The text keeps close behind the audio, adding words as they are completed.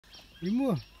Đi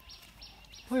mua.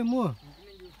 Thôi mua.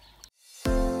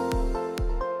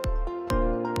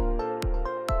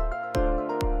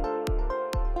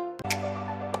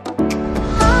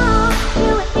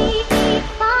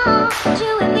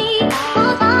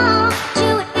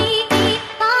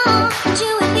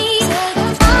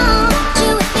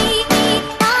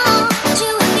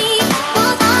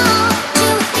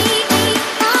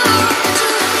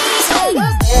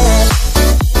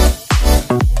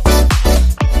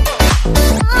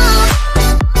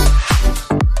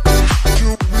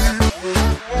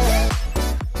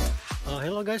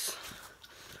 Hello guys,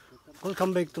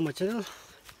 welcome back to my channel.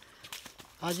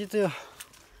 आज तो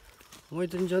मैं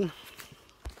तुमजन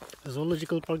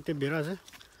zoological park ते बेरा से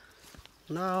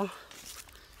now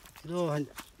जो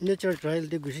nature trail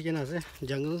ते घुसी के ना से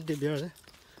jungle ते बेरा से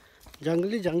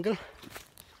jungle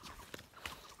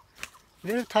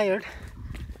very tired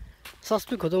सांस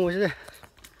भी खत्म हो जाए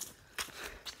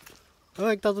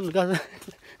एक तातु लगा से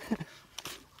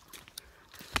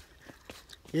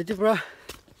ये तो पूरा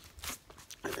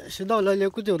시다 올라려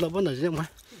꾸지 올라본 나지 뭐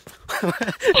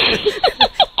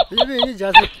이게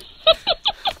자세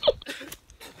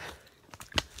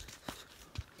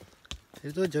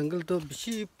ये जंगल तो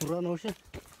बेसी पुराना हो से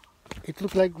it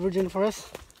look like virgin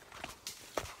forest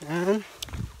and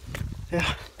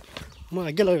yeah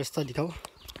मैं आगे लगा रास्ता दिखाओ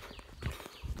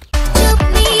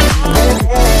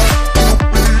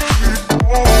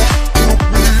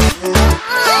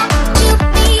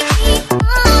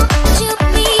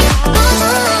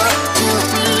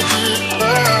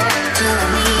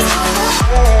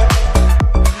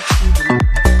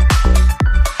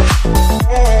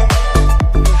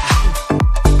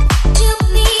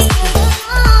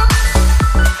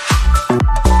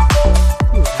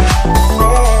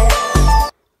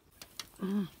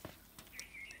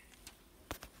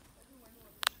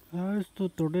तो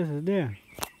तोड़े से दे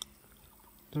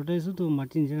तोड़े से तो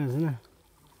मार्टिन जना से ना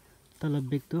तालाब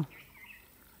बेक तो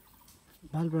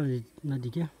बाल बड़ा नदी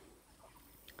क्या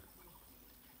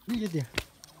ये दे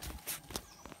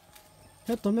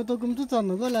ये तो मैं तो गुम तो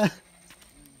चाहना तो ला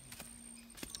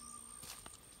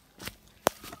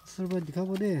सर्व दिखा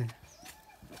बोले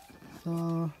तो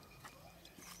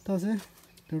तासे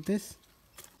तोड़ेस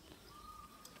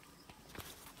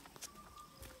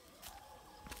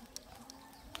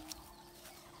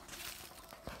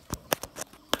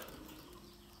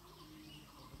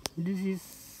This is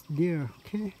deer,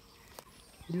 okay?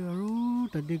 Deer are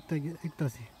ekta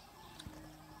se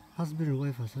husband and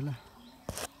wife asala.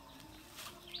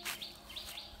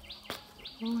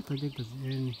 Oh, ta dekta se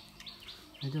and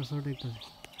I just saw dekta se.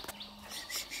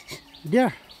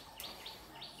 Deer.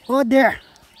 Oh, deer.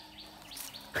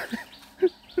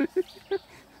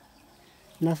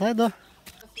 Nasa do.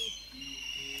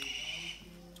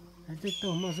 I take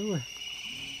to masu.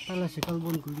 Tala sekal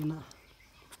bon kulina.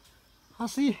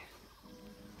 Asih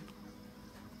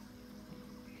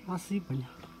banyak.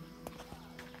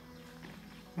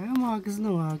 Mau kisah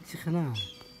nama cikana.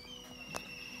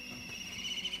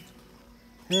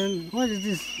 And what is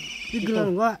this?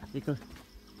 Eagle what? Eagle.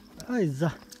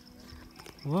 Aiza.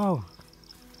 Wow.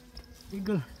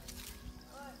 Eagle.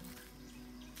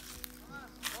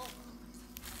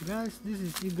 Guys, this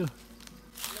is eagle.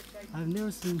 I've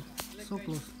never seen so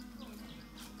close.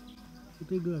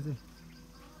 Eagle আছে.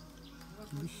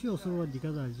 Bishi osoro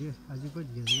dikada aji pa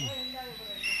dikada.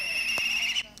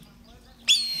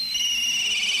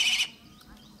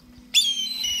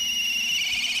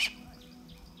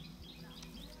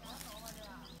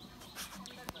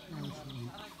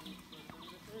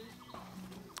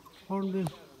 Hornbill.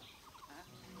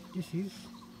 This is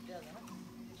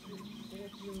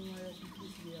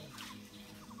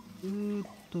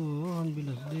itu hornbill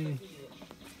asli.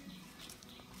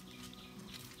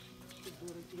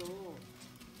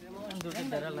 Dua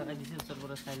darah lagi di sini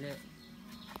server saya.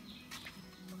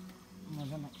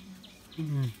 Mana?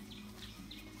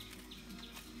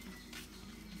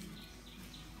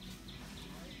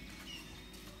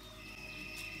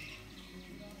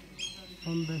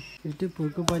 Ambil itu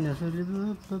pukul banyak sekali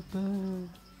apa?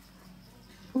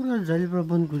 Pura jadi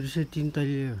berapa kursi tinta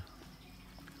dia.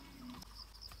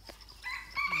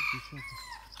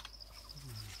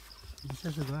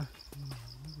 Bisa juga.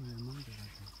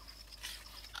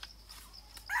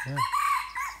 Yeah.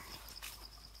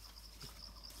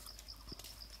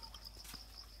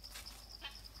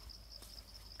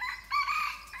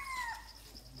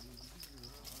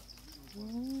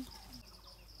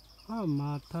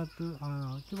 माथा तो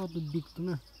क्या तो दिख तो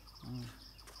ना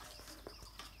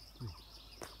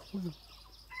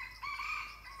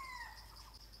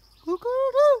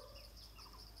कुकुरु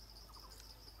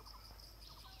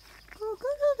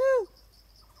कुकुरु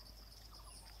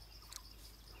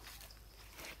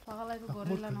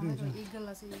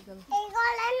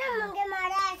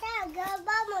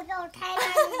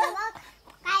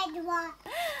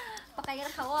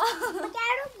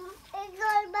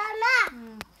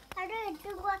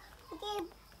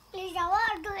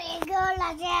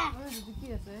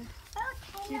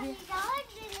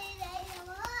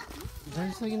잘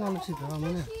쓰긴 하는지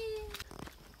다음에는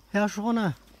해야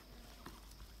수고나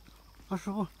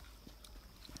수고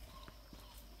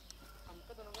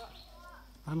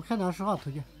안 캐나 수고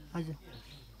어떻게 하지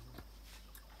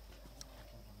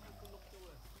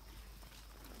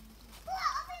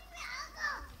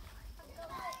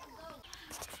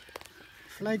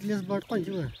flightless bird con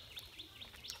chứ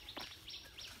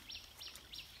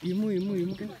imu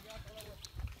cái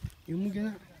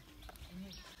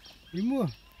imu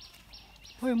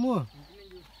ôi mua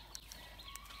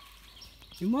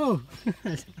imu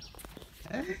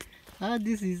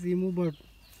this is imu bird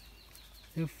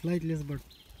a flightless bird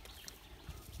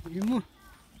imu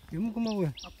come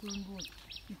over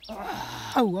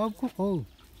आपको oh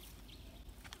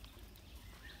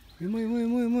imu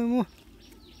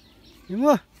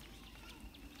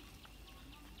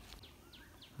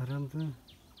आराम से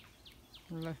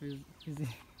life is easy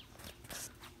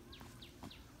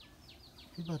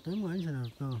cái bà tới mới nào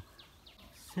cơ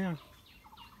share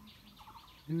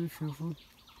do you feel food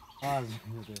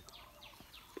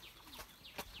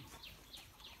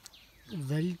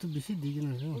Zali to busy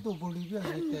digging as well.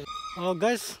 Oh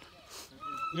guys,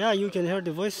 yeah, you can hear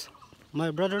the voice.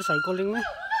 My brothers are calling me,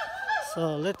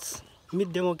 so let's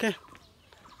meet them, okay?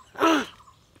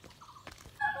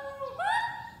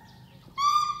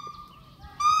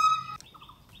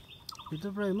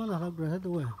 Itu pray mana harap berada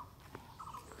tu,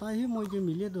 tahi mau je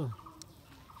milik tu.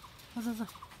 Asa.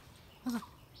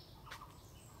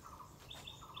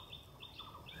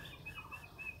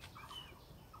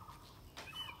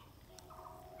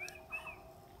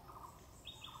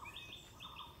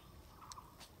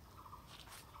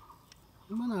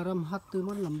 Mana ram hat tu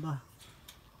mana lamba.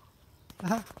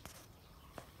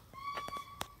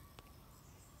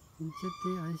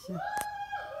 Inceti Aisyah.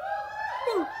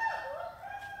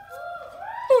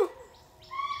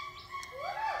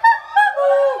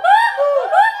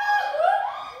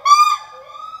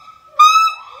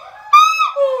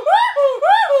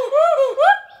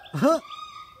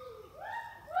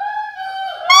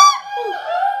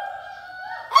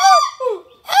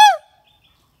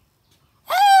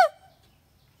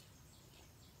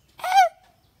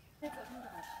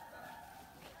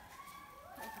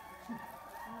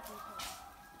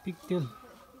 Pigtail.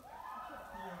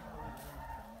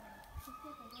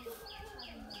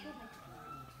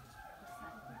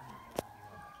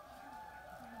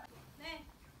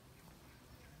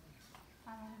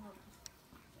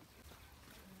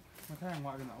 Thấy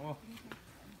ngoài cái nào không?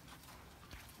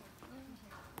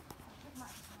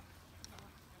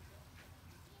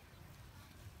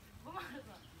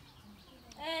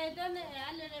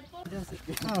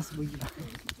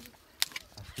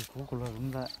 Cũng có lời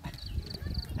đúng vậy.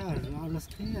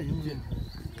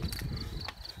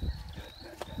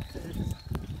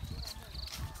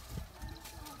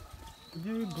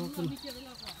 Very broken.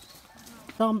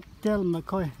 Thumbtail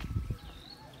McCoy.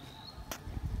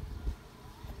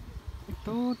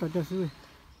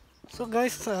 So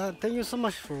guys, thank you so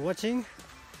much for watching.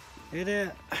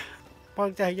 Ede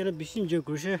park ta higena bisin enjoy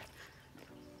kurse.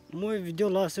 Moi video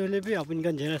last hole be apun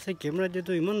kan jena se camera de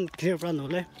to iman clear pra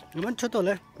nole. Iman choto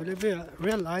le hole be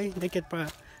real eye naked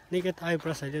eye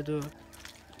pra side to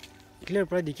clear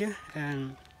pra dikhe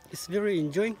and it's very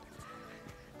enjoying.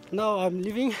 Now I'm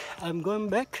leaving. I'm going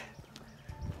back.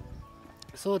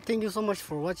 So thank you so much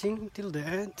for watching till the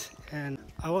end, and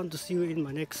I want to see you in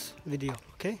my next video.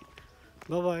 Okay,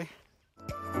 bye bye.